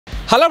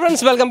Hello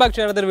friends, welcome back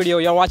to another video.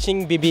 You are watching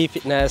BB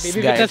Fitness.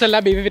 BB Fitness alla,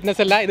 BB Fitness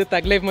alla. This is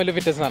Thuglife Mallu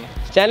Fitness aanu.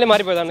 Channel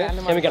mari poyadanu.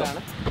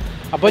 Ksemikkana.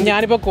 Appo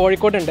njan ipo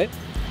Kozhikode undu.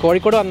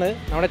 Kozhikode vannu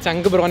nammade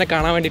chunk brone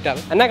കാണാൻ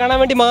വേണ്ടിട്ടാണ്. എന്നെ കാണാൻ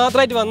വേണ്ടി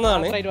മാത്രമായിട്ട്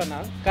വന്നതാണ്.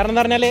 കാരണം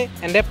എന്താ പറഞ്ഞാൽ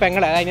എൻ്റെ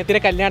പെങ്ങളെ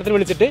അനിയത്തിനെ കല്യാണത്തിന്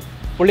വിളിച്ചിട്ട്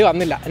പുള്ളി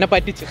വന്നില്ല. എന്നെ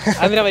പറ്റിച്ചു.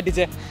 അതിനെ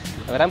പറ്റിച്ചേ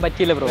വരാൻ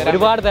പറ്റിയില്ല ബ്രോ.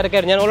 ഒരുപാട്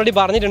തിരക്കായിരുന്നു. ഞാൻ ഓൾറെഡി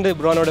പറഞ്ഞിട്ടുണ്ട്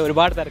ബ്രോനോട്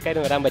ഒരുപാട്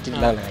തിരക്കായിരുന്നു വരാൻ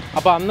പറ്റില്ല.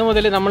 അപ്പോൾ അന്ന്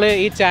മുതൽ നമ്മൾ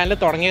ഈ ചാനൽ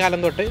തുടങ്ങിയ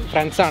കാലം തൊട്ട്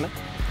ഫ്രണ്ട്സാണ്.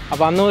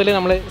 അപ്പോൾ അന്ന് മുതൽ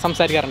നമ്മൾ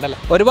സംസാരിക്കാറുണ്ടല്ലോ.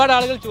 ഒരുപാട്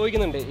ആളുകൾ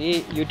ചോദിക്കുന്നുണ്ട് ഈ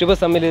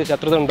യൂട്യൂബേഴ്സ് തമ്മിൽ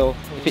ശത്രുത ഉണ്ടോ,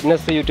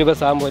 ഫിറ്റ്നസ്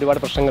യൂട്യൂബേഴ്സ് ആകുമ്പോൾ ഒരുപാട്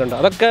പ്രശ്നങ്ങളുണ്ടോ,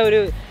 അതൊക്കെ ഒരു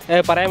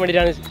പറയാൻ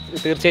വേണ്ടിയിട്ടാണ്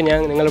തീർച്ചയായും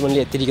ഞാൻ നിങ്ങളുടെ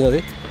മുന്നിൽ എത്തിയിരിക്കുന്നത്.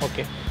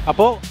 ഓക്കെ,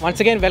 അപ്പോൾ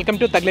once again welcome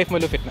to Thuglife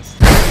Mallu Fitness.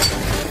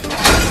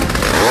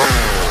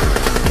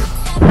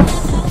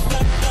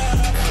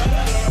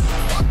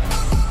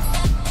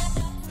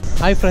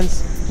 Hi friends,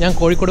 ഞാൻ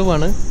കോഴിക്കോട്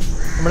പോവാണ്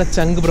നമ്മുടെ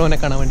ചങ്ക് ബ്രോനെ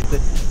കാണാൻ വേണ്ടിയിട്ട്.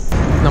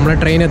 നമ്മുടെ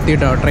ട്രെയിൻ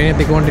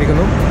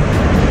എത്തിക്കൊണ്ടിരിക്കുന്നു.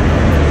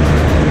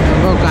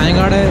 അപ്പോൾ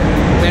കായങ്ങാട്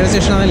റെയിൽവേ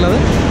സ്റ്റേഷനാണുള്ളത്.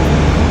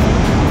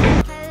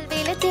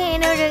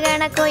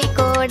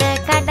 കോഴിക്കോട്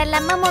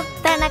കടലമ്മ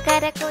മുത്തണ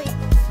കര കോഴി.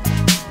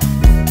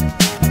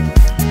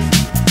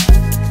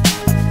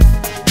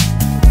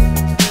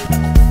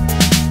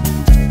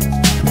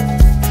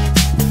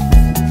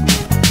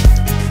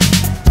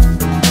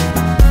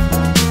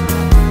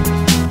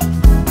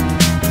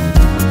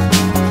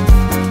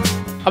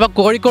 അപ്പോൾ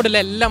കോഴിക്കോടിലെ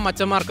എല്ലാ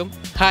മച്ചന്മാർക്കും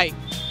ഹായ്.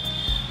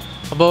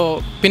 അപ്പോൾ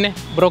പിന്നെ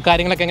ബ്രോ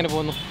കാര്യങ്ങളൊക്കെ എങ്ങനെ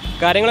പോകുന്നു?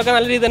 കാര്യങ്ങളൊക്കെ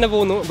നല്ല രീതിയിൽ തന്നെ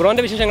പോകുന്നു.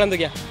 ബ്രോൻ്റെ വിശേഷങ്ങൾ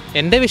എന്തൊക്കെയാണ്?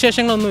 എൻ്റെ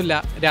വിശേഷങ്ങളൊന്നുമില്ല.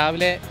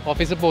 രാവിലെ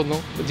ഓഫീസിൽ പോകുന്നു,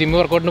 ജിം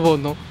വർക്കൗട്ടിന്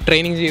പോകുന്നു,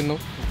 ട്രെയിനിങ് ചെയ്യുന്നു,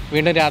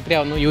 വീണ്ടും രാത്രി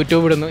ആവുന്നു,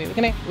 യൂട്യൂബ് ഇടുന്നു.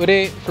 ഇങ്ങനെ ഒരു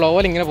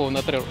ഫ്ലോയിൽ ഇങ്ങനെ പോകുന്നു,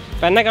 അത്രേ ഉള്ളൂ.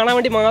 അപ്പം എന്നെ കാണാൻ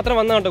വേണ്ടി മാത്രം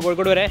വന്നതാണ് കേട്ടോ.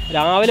 കോഴിക്കോട് വരെ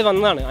രാവിലെ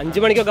വന്നതാണ്.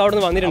 5 മണിക്കൊക്കെ അവിടെ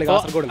നിന്ന് വന്നിട്ടുണ്ട്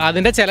കാസർഗോഡ്.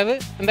 അതിൻ്റെ ചിലവ്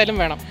എന്തായാലും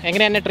വേണം.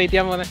 എങ്ങനെ എന്നെ ട്രീറ്റ്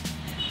ചെയ്യാൻ പോകുന്നത്?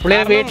 പുള്ളി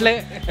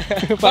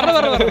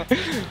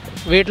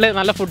വീട്ടിൽ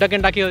നല്ല ഫുഡൊക്കെ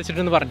ഉണ്ടാക്കി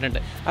വെച്ചിട്ടെന്ന് പറഞ്ഞിട്ടുണ്ട്.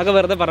 അതൊക്കെ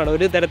വെറുതെ പറയണം.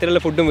 ഒരു തരത്തിലുള്ള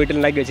ഫുഡും വീട്ടിൽ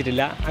ഉണ്ടാക്കി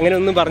വെച്ചിട്ടില്ല, അങ്ങനെ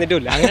ഒന്നും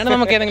പറഞ്ഞിട്ടില്ല. അങ്ങനെ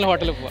നമുക്ക് ഏതെങ്കിലും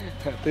ഹോട്ടലിൽ പോവാം.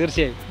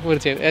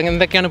 തീർച്ചയായും.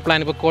 എന്തൊക്കെയാണ് പ്ലാൻ?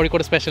 ഇപ്പോൾ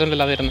കോഴിക്കോട് സ്പെഷ്യൽ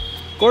എന്തല്ല വരുന്നത്?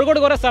 കോഴിക്കോട്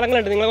കുറേ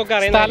സ്ഥലങ്ങളുണ്ട്, നിങ്ങൾക്കൊക്കെ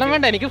അറിയാം. സ്ഥലം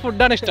വേണ്ട, എനിക്ക്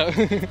ഫുഡാണ് ഇഷ്ടം.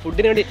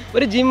 ഫുഡിന് വേണ്ടി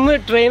ഒരു ജിം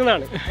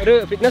ട്രെയിനാണ്, ഒരു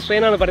ഫിറ്റ്നസ്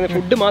ട്രെയിനാണ് പറയുന്നത്.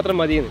 ഫുഡ് മാത്രം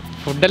മതിയെന്ന്.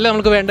 ഫുഡല്ലേ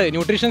നമുക്ക് വേണ്ടത്,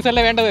 ന്യൂട്രീഷൻസ്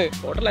അല്ലേ വേണ്ടത്.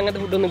 ഹോട്ടലിൽ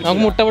അങ്ങനത്തെ ഫുഡൊന്നും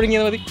നമുക്ക് മുട്ട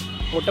പുഴുങ്ങിയത് മതി.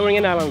 മുട്ട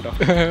പുഴുങ്ങിയ ആളാണ് കേട്ടോ.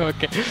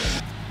 ഓക്കെ,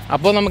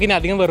 അപ്പോൾ നമുക്കിനി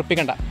അധികം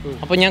വെറുപ്പിക്കണ്ട.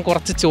 അപ്പോൾ ഞാൻ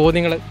കുറച്ച്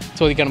ചോദ്യങ്ങൾ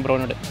ചോദിക്കണം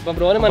ബ്രോനോട്. അപ്പോൾ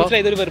ബ്രോന്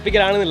മനസ്സിലായി ഇതൊരു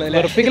വെറുപ്പിക്കലാണെന്നുള്ളത്.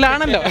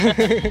 വെറുപ്പിക്കലാണല്ലോ.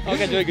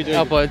 ഓക്കെ, ചോദിക്കും.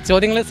 അപ്പോൾ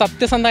ചോദ്യങ്ങൾ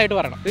സത്യസന്ധമായിട്ട്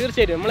പറയണം.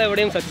 തീർച്ചയായിട്ടും. നമ്മൾ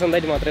എവിടെയും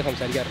സത്യസന്ധമായിട്ട് മാത്രമേ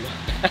സംസാരിക്കാറുള്ളൂ.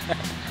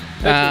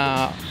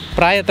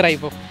 പ്രായം എത്രയായി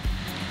ഇപ്പോൾ?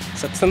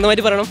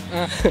 സത്യസന്ധമായിട്ട് പറയണം.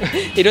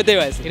 27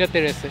 വയസ്സ്.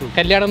 27 വയസ്സ്.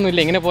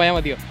 കല്യാണമൊന്നുമില്ല, ഇങ്ങനെ പോയാൽ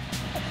മതിയോ?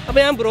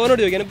 അപ്പോൾ ഞാൻ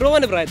ബ്രോനോട് ചോദിക്കാൻ,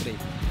 ബ്രോൻ്റെ പ്രായത്തിലായി?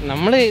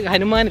 നമ്മൾ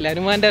ഹനുമാനില്ല,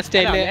 ഹനുമാന്റെ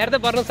സ്റ്റൈലിൽ നേരത്തെ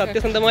പറഞ്ഞു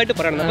സത്യസന്ധമായിട്ട്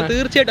പറയണം. നമ്മൾ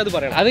തീർച്ചയായിട്ടും അത്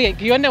പറയണം. അത്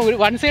ക്യൂന്റെ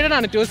 1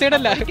 സൈഡാണ്, 2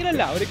 സൈഡല്ല.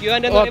 ഒരു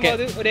ക്യൂന്റെ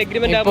ഒരു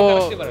എഗ്രിമെന്റ്. ഇപ്പോൾ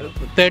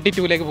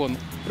 32ലേക്ക് പോകുന്നു.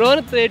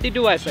 ബ്രോന്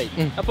 32 വയസ്സായി.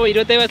 അപ്പോൾ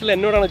 27 വയസ്സിൽ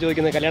എന്നോടാണ്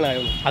ചോദിക്കുന്നത് കല്യാണം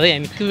ആയിരുന്നു? അത്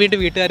എനിക്ക് വേണ്ടി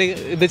വീട്ടുകാർ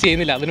ഇത്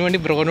ചെയ്യുന്നില്ല,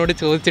 അതിനുവേണ്ടി ബ്രോനോട്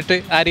ചോദിച്ചിട്ട്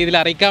ആ രീതിയിൽ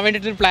അറിയിക്കാൻ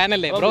വേണ്ടിയിട്ട് പ്ലാൻ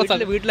അല്ലേ ബ്രോ?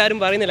 വീട്ടിലാരും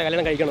പറയുന്നില്ല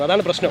കല്യാണം കഴിക്കണം,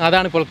 അതാണ് പ്രശ്നം.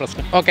 അതാണ് ഇപ്പോൾ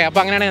പ്രശ്നം. ഓക്കെ,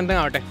 അപ്പോൾ അങ്ങനെയാണെങ്കിൽ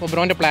എന്താ ആവട്ടെ. അപ്പോൾ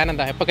ബ്രോന്റെ പ്ലാൻ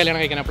എന്താ? എപ്പോൾ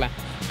കല്യാണം കഴിക്കാനാണ് പ്ലാൻ?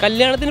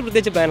 കല്യാണത്തിന്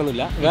പ്രത്യേകിച്ച്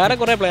പ്ലാനൊന്നുമില്ല, വേറെ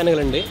കുറേ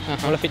പ്ലാനുകളുണ്ട്.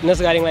 നമ്മളെ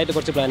ഫിറ്റ്നസ് കാര്യങ്ങളായിട്ട്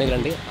കുറച്ച്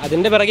പ്ലാനുകളുണ്ട്.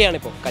 അതിന്റെ പിറകെയാണ്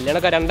ഇപ്പോൾ.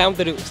 കല്യാണമൊക്കെ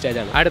രണ്ടാമത്തെ ഒരു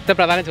സ്റ്റേജാണ്. അടുത്ത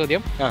പ്രധാന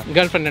ചോദ്യം,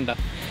 ഗേൾ ഫ്രണ്ട് ഉണ്ടോ?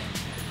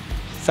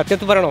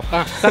 സത്യത്തിൽ പറയണോ?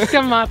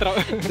 സത്യം മാത്രം.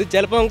 ഇത്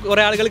ചിലപ്പോൾ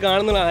കുറെ ആളുകൾ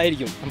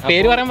കാണുന്നതായിരിക്കും.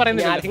 പേര് പറയാൻ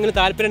പറയുന്നത്. ആർക്കെങ്കിലും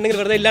താല്പര്യം ഉണ്ടെങ്കിൽ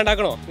വെറുതെ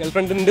ഇല്ലാണ്ടാക്കണോ? ഗേൾ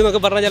ഫ്രണ്ട് ഉണ്ട്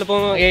എന്നൊക്കെ പറഞ്ഞാൽ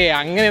ചിലപ്പോൾ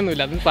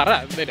അങ്ങനെയൊന്നുമില്ല. അത് പറ,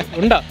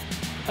 ഉണ്ടോ?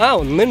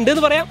 ഒന്നുണ്ട്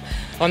എന്ന് പറയാം.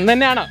 ഒന്ന്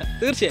തന്നെയാണോ?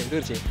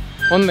 തീർച്ചയായും.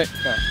 ഒന്ന്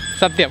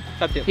സത്യം.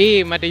 ഈ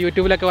മറ്റേ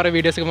യൂട്യൂബിലൊക്കെ കുറേ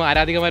വീഡിയോസ്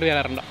ആരാധികമാർ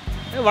വരാറുണ്ടോ?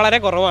 വളരെ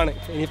കുറവാണ്.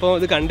 ഇനിയിപ്പോൾ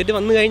ഇത് കണ്ടിട്ട്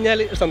വന്നു കഴിഞ്ഞാൽ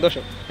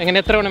സന്തോഷം. എങ്ങനെ,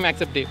 എത്ര വേണം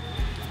ആക്സെപ്റ്റ് ചെയ്യും?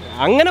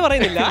 അങ്ങനെ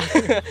പറയുന്നില്ല,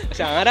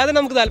 പക്ഷെ ആരാധന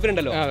നമുക്ക് താല്പര്യം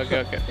ഉണ്ടല്ലോ.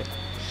 ഓക്കെ.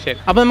 ശരി,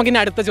 അപ്പോൾ നമുക്ക് ഇനി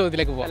അടുത്ത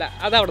ചോദ്യത്തിലേക്ക് പോകാം.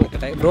 അതവിടെ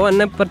നിൽക്കട്ടെ. ബ്രോ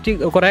എന്നെ പറ്റി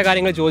കുറേ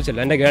കാര്യങ്ങൾ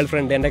ചോദിച്ചല്ലോ, എൻ്റെ ഗേൾ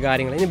ഫ്രണ്ട്, എൻ്റെ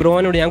കാര്യങ്ങൾ. ഇനി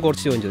ബ്രോനോട് ഞാൻ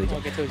കുറച്ച്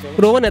ചോദിച്ചു.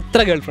 ബ്രോന്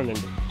എത്ര ഗേൾ ഫ്രണ്ട്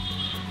ഉണ്ട്?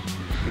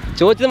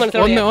 ചോദിച്ചത്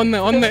മനസ്സിലായി.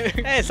 ഒന്ന്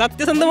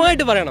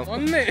സത്യസന്ധമായിട്ട് പറയണം.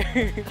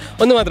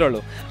 ഒന്ന് മാത്രമേ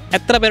ഉള്ളൂ.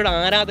 എത്ര പേരുടെ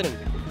ആരാധന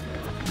ഉണ്ട്?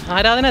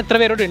 ആരാധന എത്ര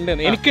പേരോട് ഉണ്ട്?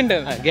 എനിക്കുണ്ട്.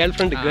 ഗേൾ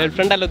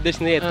ഫ്രണ്ട് അല്ല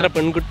ഉദ്ദേശിച്ചത്, എത്ര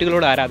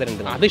പെൺകുട്ടികളോട് ആരാധന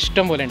ഉണ്ട്? അത്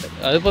ഇഷ്ടം പോലെ ഉണ്ട്.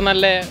 അതിപ്പോൾ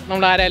നല്ല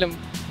നമ്മൾ ആരായാലും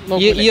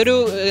ഈ ഒരു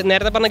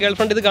നേരത്തെ പറഞ്ഞ ഗേൾ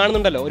ഫ്രണ്ട് ഇത്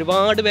കാണുന്നുണ്ടല്ലോ,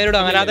 ഒരുപാട് പേരോട്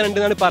ആരാധന ഉണ്ട്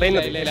എന്നാണ്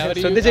പറയുന്നത്.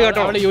 ശ്രദ്ധിച്ച്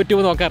കേട്ടോ.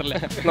 യൂട്യൂബ്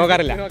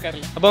നോക്കാറില്ല.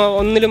 അപ്പോൾ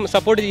ഒന്നിലും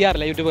സപ്പോർട്ട്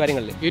ചെയ്യാറില്ല യൂട്യൂബ്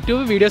കാര്യങ്ങളിൽ.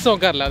 യൂട്യൂബ് വീഡിയോസ്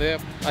നോക്കാറില്ല, അത്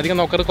അധികം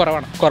നോക്കാറ്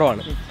കുറവാണ്.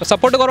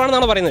 സപ്പോർട്ട്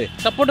കുറവാണെന്നാണ് പറയുന്നത്.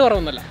 സപ്പോർട്ട്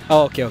കുറവൊന്നുമല്ല.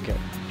 ഓക്കെ.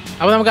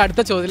 അപ്പോൾ നമുക്ക്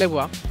അടുത്ത ചോദ്യത്തിലേക്ക്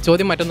പോവാം.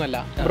 ചോദ്യം മറ്റൊന്നുമല്ല,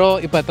 ബ്രോ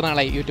ഇപ്പോൾ എത്ര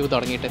നാളായി യൂട്യൂബ്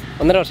തുടങ്ങിയിട്ട്?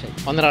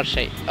 1.5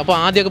 വർഷമായി. അപ്പോൾ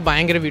ആദ്യമൊക്കെ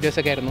ഭയങ്കര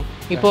വീഡിയോസൊക്കെ ആയിരുന്നു,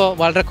 ഇപ്പോൾ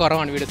വളരെ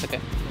കുറവാണ് വീഡിയോസൊക്കെ.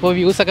 ഇപ്പോൾ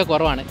വ്യൂസൊക്കെ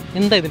കുറവാണ്.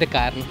 എന്താ ഇതിൻ്റെ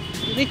കാരണം?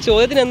 ഈ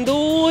ചോദ്യത്തിന് എന്തോ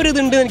ഒരു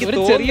ഇതുണ്ട്.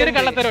 എനിക്ക് ചെറിയൊരു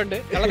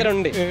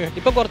കള്ളത്തരമുണ്ട്.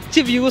 ഇപ്പൊ കുറച്ച്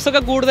വ്യൂസ്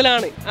ഒക്കെ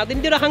കൂടുതലാണ്.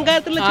 അതിന്റെ ഒരു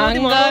അഹങ്കാരത്തിലുള്ള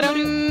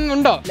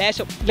ഉണ്ടോ?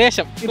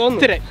 ലേശം.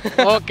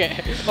 ഓക്കെ.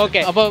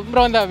 അപ്പോൾ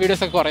ബ്രോ എന്താ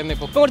വീഡിയോസ് ഒക്കെ കുറയുന്നത്?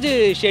 ഇപ്പോൾ കുറച്ച്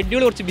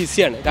ഷെഡ്യൂൾ കുറച്ച്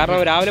ബിസിയാണ്.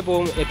 കാരണം രാവിലെ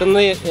പോകും,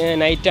 എത്തുന്നത്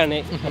നൈറ്റാണ്.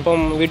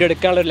 അപ്പം വീഡിയോ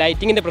എടുക്കാനുള്ള ഒരു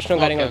ലൈറ്റിങ്ങിന്റെ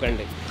പ്രശ്നവും കാര്യങ്ങളൊക്കെ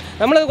ഉണ്ട്.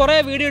 നമ്മൾ കുറേ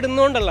വീഡിയോ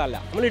ഇടുന്നതുകൊണ്ടല്ല,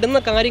 നമ്മൾ ഇടുന്ന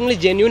കാര്യങ്ങൾ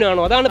ജെന്യൂൻ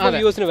ആണോ, അതാണ് ഇപ്പോൾ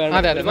വ്യൂസിന്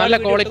വേണ്ടത്.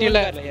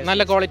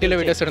 നല്ല ക്വാളിറ്റിയുള്ള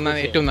വീഡിയോസ്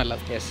ഇടുന്നത് ഏറ്റവും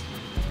നല്ലത്.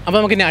 അപ്പോൾ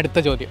നമുക്ക് ഇനി അടുത്ത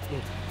ചോദ്യം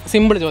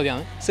സിമ്പിൾ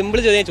ചോദ്യമാണ്. സിമ്പിൾ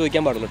ചോദ്യം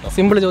ചോദിക്കാൻ പാടുള്ളൂ കേട്ടോ.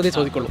 സിമ്പിൾ ചോദ്യം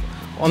ചോദിക്കുള്ളൂ.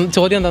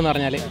 ചോദ്യം എന്താണെന്ന്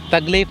പറഞ്ഞാൽ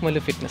തഗ്ലൈഫ്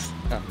മല്ലു ഫിറ്റ്നസ്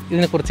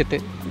ഇതിനെക്കുറിച്ചിട്ട്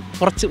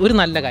ഒരു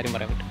നല്ല കാര്യം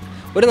പറയാൻ പറ്റും.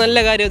 ഒരു നല്ല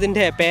കാര്യം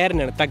ഇതിൻ്റെ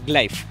പേരനാണ് തഗ്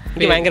ലൈഫ്.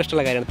 എനിക്ക് ഭയങ്കര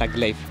ഇഷ്ടമുള്ള കാര്യമാണ് തഗ്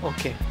ലൈഫ്.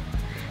 ഓക്കെ,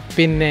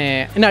 പിന്നെ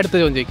എന്നെ അടുത്ത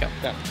ചോദ്യം ചോദിക്കാം.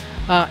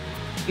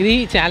 ഇത് ഈ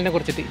ചാനലിനെ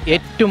കുറിച്ചിട്ട്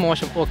ഏറ്റവും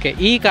മോശം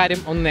ഈ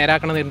കാര്യം ഒന്ന്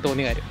നേരാക്കണമെന്ന്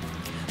തോന്നിയ കാര്യം?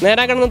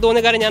 നേരാക്കണമെന്ന്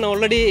തോന്നിയ കാര്യം ഞാൻ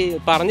ഓൾറെഡി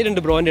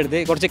പറഞ്ഞിട്ടുണ്ട് ബ്രോൻ്റെ അടുത്ത്.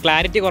 കുറച്ച്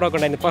ക്ലാരിറ്റി കുറവൊക്കെ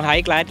ഉണ്ടായിരുന്നു. ഇപ്പം ഹൈ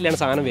ക്ലാരിറ്റിയിലാണ്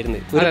സാധനം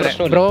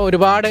വരുന്നത്. ബ്രോ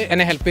ഒരുപാട്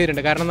എന്നെ ഹെൽപ്പ്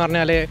ചെയ്തിട്ടുണ്ട്. കാരണം എന്ന്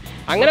പറഞ്ഞാൽ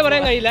അങ്ങനെ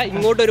പറയാൻ കഴിയില്ല.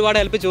 ഇങ്ങോട്ട് ഒരുപാട്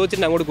ഹെൽപ്പ്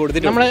ചോദിച്ചിട്ടുണ്ട്, അങ്ങോട്ട്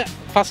കൊടുത്തിട്ട്. നമ്മൾ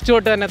ഫസ്റ്റ്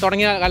തൊട്ട് തന്നെ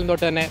തുടങ്ങിയ കാലം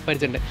തൊട്ട് തന്നെ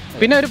പഠിച്ചിട്ടുണ്ട്.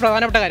 പിന്നെ ഒരു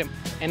പ്രധാനപ്പെട്ട കാര്യം,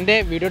 എൻ്റെ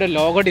വീഡിയോയുടെ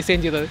ലോഗോ ഡിസൈൻ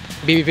ചെയ്തത്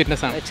ബി വി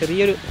ഫിറ്റ്നസ് ആണ്.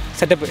 ചെറിയൊരു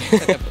സെറ്റപ്പ്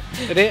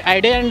ഒരു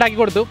ഐഡിയ ഉണ്ടാക്കി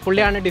കൊടുത്തു,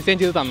 പുള്ളിയാണ് ഡിസൈൻ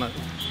ചെയ്ത് തന്നത്.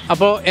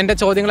 അപ്പോൾ എൻ്റെ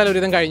ചോദ്യങ്ങളെല്ലാം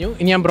ഒരുവിധം കഴിഞ്ഞു.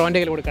 ഇനി ഞാൻ ബ്രോൻ്റെ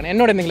കയ്യിൽ കൊടുക്കണം.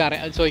 എന്നോട്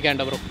എന്തെങ്കിലും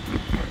ചോദിക്കാനുണ്ടോ ബ്രോ?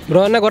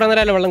 ബ്രോനെ കുറേ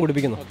നേരം വെള്ളം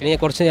കുടിപ്പിക്കുന്നു. ഇനി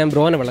കുറച്ച് ഞാൻ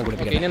ബ്രോനെ വെള്ളം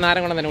കുടിപ്പിക്കാം. ഇനി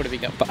നാരങ്ങ തന്നെ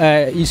കുടിപ്പിക്കാം.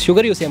 ഈ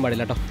ഷുഗർ യൂസ് ചെയ്യാൻ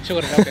പാടില്ല കേട്ടോ.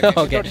 Sugar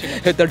okay,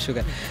 without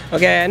sugar.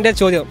 Okay, എൻ്റെ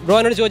ചോദ്യം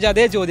ബ്രോനോട് ചോദിച്ച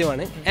അതേ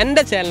ചോദ്യമാണ്.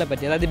 എൻ്റെ ചാനലിനെ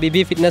പറ്റി, അതായത്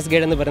ബിബി ഫിറ്റ്നസ്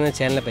ഗൈഡ് എന്ന് പറയുന്ന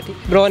ചാനലിനെ പറ്റി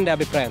ബ്രോൻ്റെ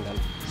അഭിപ്രായം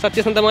എന്താണ്?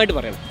 സത്യസന്ധമായിട്ട്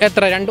പറയണം.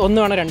 എത്ര? ഒന്ന്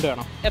വേണോ 2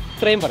 വേണോ?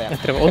 എത്രയും പറയാം.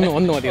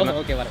 ഒന്ന് മതി.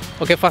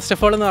 ഓക്കെ, ഫസ്റ്റ്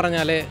ഓഫ് ഓൾ എന്ന്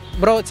പറഞ്ഞാൽ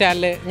ബ്രോ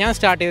ചാനൽ ഞാൻ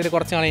സ്റ്റാർട്ട് ചെയ്തിട്ട്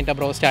കുറച്ച് നാൾ കഴിഞ്ഞിട്ടാണ്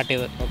ബ്രോ സ്റ്റാർട്ട്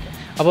ചെയ്തത്.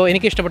 അപ്പോൾ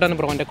എനിക്ക് ഇഷ്ടപ്പെട്ടത്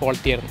ബ്രോൻ്റെ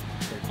ക്വാളിറ്റി ആയിരുന്നു.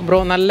 ബ്രോ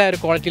നല്ല ഒരു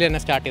ക്വാളിറ്റിയിൽ തന്നെ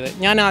സ്റ്റാർട്ട് ചെയ്തത്.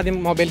 ഞാൻ ആദ്യം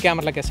മൊബൈൽ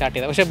ക്യാമറയിലൊക്കെ സ്റ്റാർട്ട്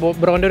ചെയ്തത്. പക്ഷേ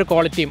ബ്രോൻ്റെ ഒരു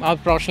ക്വാളിറ്റിയും ആ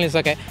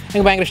പ്രൊഫഷണലിസമൊക്കെ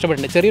എനിക്ക് ഭയങ്കര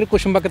ഇഷ്ടപ്പെട്ടിട്ടുണ്ട്. ചെറിയൊരു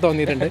കുശുമ്പൊക്കെ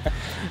തോന്നിയിട്ടുണ്ട്.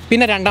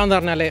 പിന്നെ രണ്ടാമെന്ന്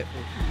പറഞ്ഞാൽ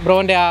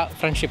ബ്രോൻ്റെ ആ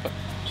ഫ്രണ്ട്ഷിപ്പ്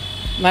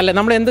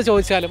നമ്മൾ എന്ത്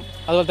ചോദിച്ചാലും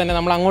അതുപോലെ തന്നെ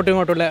നമ്മൾ അങ്ങോട്ടും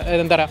ഇങ്ങോട്ടുള്ള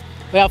എന്താ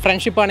പറയുക, ആ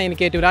ഫ്രണ്ട്ഷിപ്പാണ്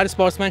എനിക്ക് ഏറ്റവും ആ ഒരു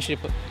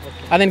സ്പോർട്സ്മാൻഷിപ്പ്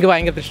അതെനിക്ക്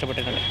ഭയങ്കര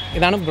ഇഷ്ടപ്പെട്ടിട്ടുണ്ട്.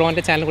 ഇതാണ്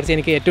ബ്രോൻ്റെ ചാനലിനെ കുറിച്ച്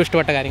എനിക്ക് ഏറ്റവും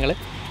ഇഷ്ടപ്പെട്ട കാര്യങ്ങൾ.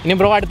 ഇനി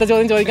ബ്രോ അടുത്ത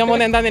ചോദ്യം ചോദിക്കാൻ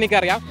പോകുന്നത് എന്താണെന്ന്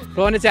എനിക്കറിയാം.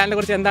 ബ്രോൻ്റെ ചാനലിനെ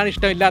കുറിച്ച് എന്താണ്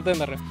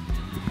ഇഷ്ടമില്ലാത്തതെന്ന് പറഞ്ഞു.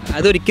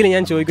 അതൊരിക്കലും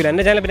ഞാൻ ചോദിക്കില്ല.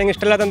 എൻ്റെ ചാനൽ പിന്നെ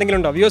ഇഷ്ടമില്ലാത്ത എന്തെങ്കിലും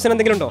ഉണ്ടോ? വ്യൂസിന്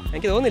എന്തെങ്കിലും ഉണ്ടോ?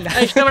 എനിക്ക് തോന്നുന്നില്ല.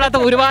 ഇഷ്ടപ്പെടാത്ത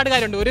ഒരുപാട്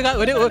കാര്യമുണ്ട്.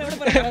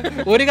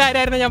 ഒരു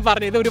കാര്യമായിരുന്നു ഞാൻ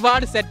പറഞ്ഞത്. ഇത്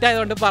ഒരുപാട് സെറ്റ്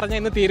ആയതുകൊണ്ട് പറഞ്ഞ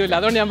ഇന്ന് തീരുമില്ല,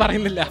 അതുകൊണ്ട് ഞാൻ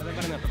പറയുന്നില്ല.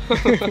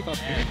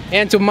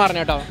 ഞാൻ ചുമ്മാ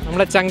പറഞ്ഞു കേട്ടോ.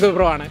 നമ്മുടെ ചങ്ക്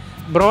ബ്രോ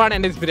ആണ്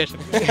എൻ്റെ ഇൻസ്പിറേഷൻ.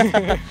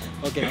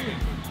 ഓക്കെ,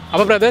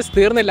 അപ്പോൾ ബ്രദേഴ്സ്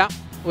തീർന്നില്ല,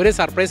 ഒരു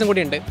സർപ്രൈസും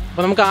കൂടി ഉണ്ട്.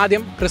 അപ്പോൾ നമുക്ക്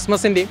ആദ്യം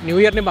ക്രിസ്മസിൻ്റെയും ന്യൂ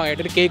ഇയറിൻ്റെയും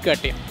ഭാഗമായിട്ട് ഒരു കേക്ക്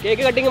കട്ട് ചെയ്യാം.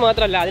 കേക്ക് കട്ടിങ്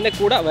മാത്രമല്ല, അതിൻ്റെ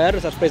കൂടെ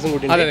വേറൊരു സർപ്രൈസും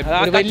കൂടി.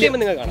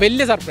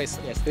 വലിയ സർപ്രൈസ്.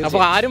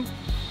 അപ്പോൾ ആരും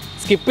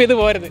സ്കിപ്പ് ചെയ്ത്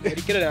പോരുത്.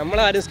 ഒരിക്കലും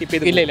നമ്മളാരും സ്കിപ്പ്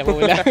ചെയ്ത് ഇല്ല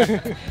പോകില്ല.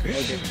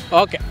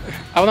 ഓക്കെ,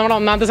 അപ്പോൾ നമ്മുടെ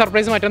ഒന്നാമത്തെ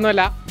സർപ്രൈസ്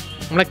മറ്റൊന്നുമല്ല,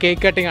 നമ്മളെ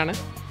കേക്ക് കട്ടിങ് ആണ്.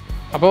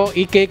 അപ്പോൾ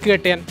ഈ കേക്ക്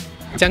കട്ട് ചെയ്യാൻ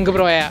ചങ്ക്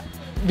ബ്രോയ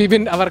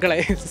ബിബിൻ അവർകളെ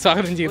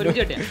സ്വാഗതം ചെയ്തു.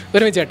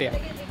 ഒരുമിച്ച് കട്ട് ചെയ്യാം.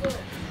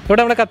 ഇവിടെ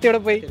നമ്മുടെ കത്തി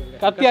ഇവിടെ പോയി.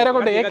 കത്തി ആരോ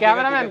കൊണ്ട്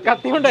ക്യാമറമാൻ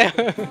കത്തി കൊണ്ടേ.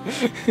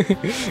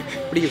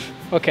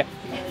 ഓക്കെ,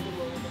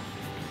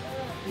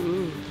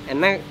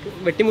 എന്നെ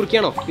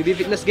വെട്ടിമുറിക്കാണോ ബിബി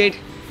ഫിറ്റ്നസ് ഗൈഡ്?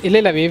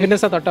 ഇല്ല, ബി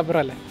ഫിറ്റ്നസ്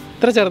തൊട്ടപ്പുറം അല്ലേ,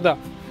 ഇത്ര ചെറുതാ.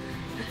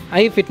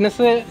 ഈ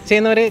ഫിറ്റ്നസ്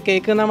ചെയ്യുന്നവർ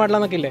കേക്ക് തിന്നാൻ പാടില്ല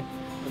എന്നൊക്കെ ഇല്ലേ?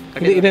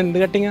 ഇത് എന്ത്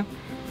കട്ടിങ്ങാ?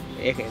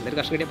 എന്തൊരു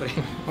കഷ്ണം കിട്ടിയാൽ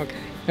പറയാം. ഓക്കെ,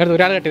 എടുത്ത്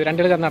ഒരാൾ കട്ടി,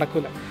 2 പേര്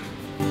നടക്കൂല.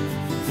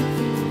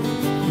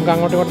 നമുക്ക്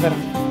അങ്ങോട്ട് ഇങ്ങോട്ട്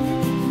തരാം.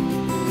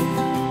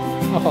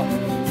 ഓഹോ,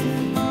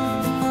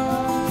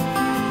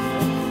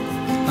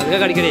 അതൊക്കെ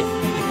കടിക്കടേ.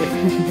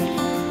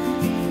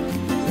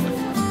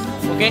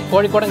 Okay,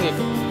 കോഴിക്കോടൻ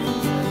cake.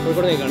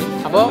 കോഴിക്കോട് കേക്കാണ്.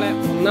 അപ്പോൾ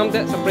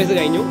ഒന്നാമത്തെ സർപ്രൈസ്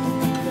കഴിഞ്ഞു.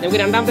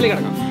 നമുക്ക് രണ്ടാമത്തേക്ക്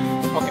കിടക്കാം.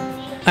 ഓക്കെ,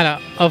 അല്ല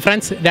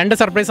ഫ്രണ്ട്സ്, 2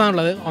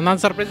 സർപ്രൈസാണുള്ളത്.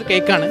 ഒന്നാമത്തെ സർപ്രൈസ്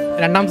കേക്കാണ്,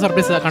 രണ്ടാമത്തെ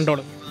സർപ്രൈസ്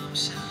കണ്ടോളൂ.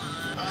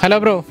 ഹലോ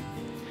ബ്രോ,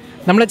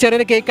 നമ്മൾ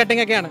ചെറിയൊരു കേക്ക്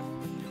കട്ടിംഗ് ഒക്കെയാണ്.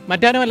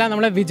 മറ്റാരുമല്ല,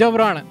 നമ്മളെ വിജോ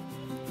ബ്രോ ആണ്,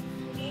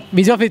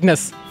 വിജോ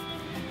ഫിറ്റ്നസ്.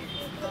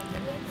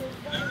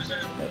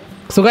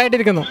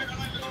 സുഖമായിട്ടിരിക്കുന്നു?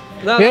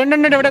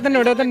 ഉണ്ട്,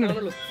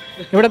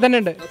 ഇവിടെ തന്നെ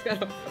ഉണ്ട്.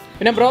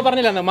 പിന്നെ ബ്രോ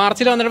പറഞ്ഞില്ല,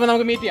 മാർച്ചിൽ വന്നിട്ട്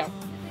നമുക്ക് മീറ്റ് ചെയ്യാം.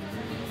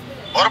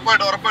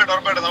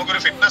 ഉറപ്പായിട്ടും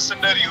നമുക്കൊരു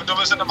ഫിറ്റ്നസിന്റെ ഒരു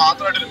യൂട്യൂബേഴ്സിന്റെ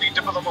മാത്രമായിട്ട് ഒരു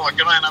മീറ്റപ്പ് നമ്മൾ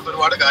വെക്കണം. അതിനകത്ത്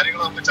ഒരുപാട്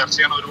കാര്യങ്ങൾ നമുക്ക് ചർച്ച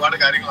ചെയ്യണം, ഒരുപാട്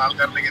കാര്യങ്ങൾ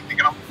ആൾക്കാരിലേക്ക്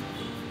എത്തിക്കണം.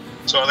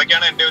 സോ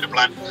അതൊക്കെയാണ് എന്റെ ഒരു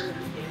പ്ലാൻ.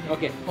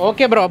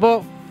 ഓക്കെ ബ്രോ, അപ്പോൾ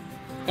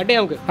കട്ട്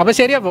ചെയ്യാം നമുക്ക്. അപ്പോൾ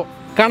ശരി, അപ്പോൾ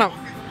കാണാം.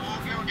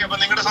 ഓക്കെ, അപ്പോൾ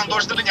നിങ്ങളുടെ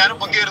സന്തോഷത്തിൽ ഞാനും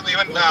പങ്കുചേരുന്നു,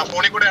 ഈവൻ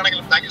ഫോണിൽ കൂടെ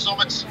ആണെങ്കിലും. Thank you so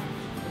much.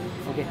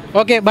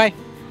 Okay, by.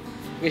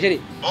 ശരി,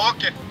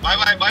 okay,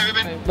 by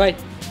Vipin. By,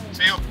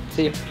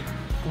 see you.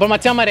 അപ്പോൾ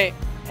മച്ചാന്മാരെ,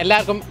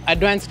 എല്ലാവർക്കും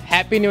advanced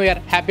happy new year,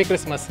 happy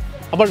Christmas.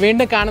 അപ്പോൾ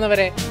വീണ്ടും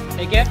കാണുന്നവരെ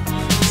ടേക്ക് കെയർ,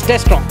 സ്റ്റേ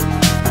സ്ട്രോങ്.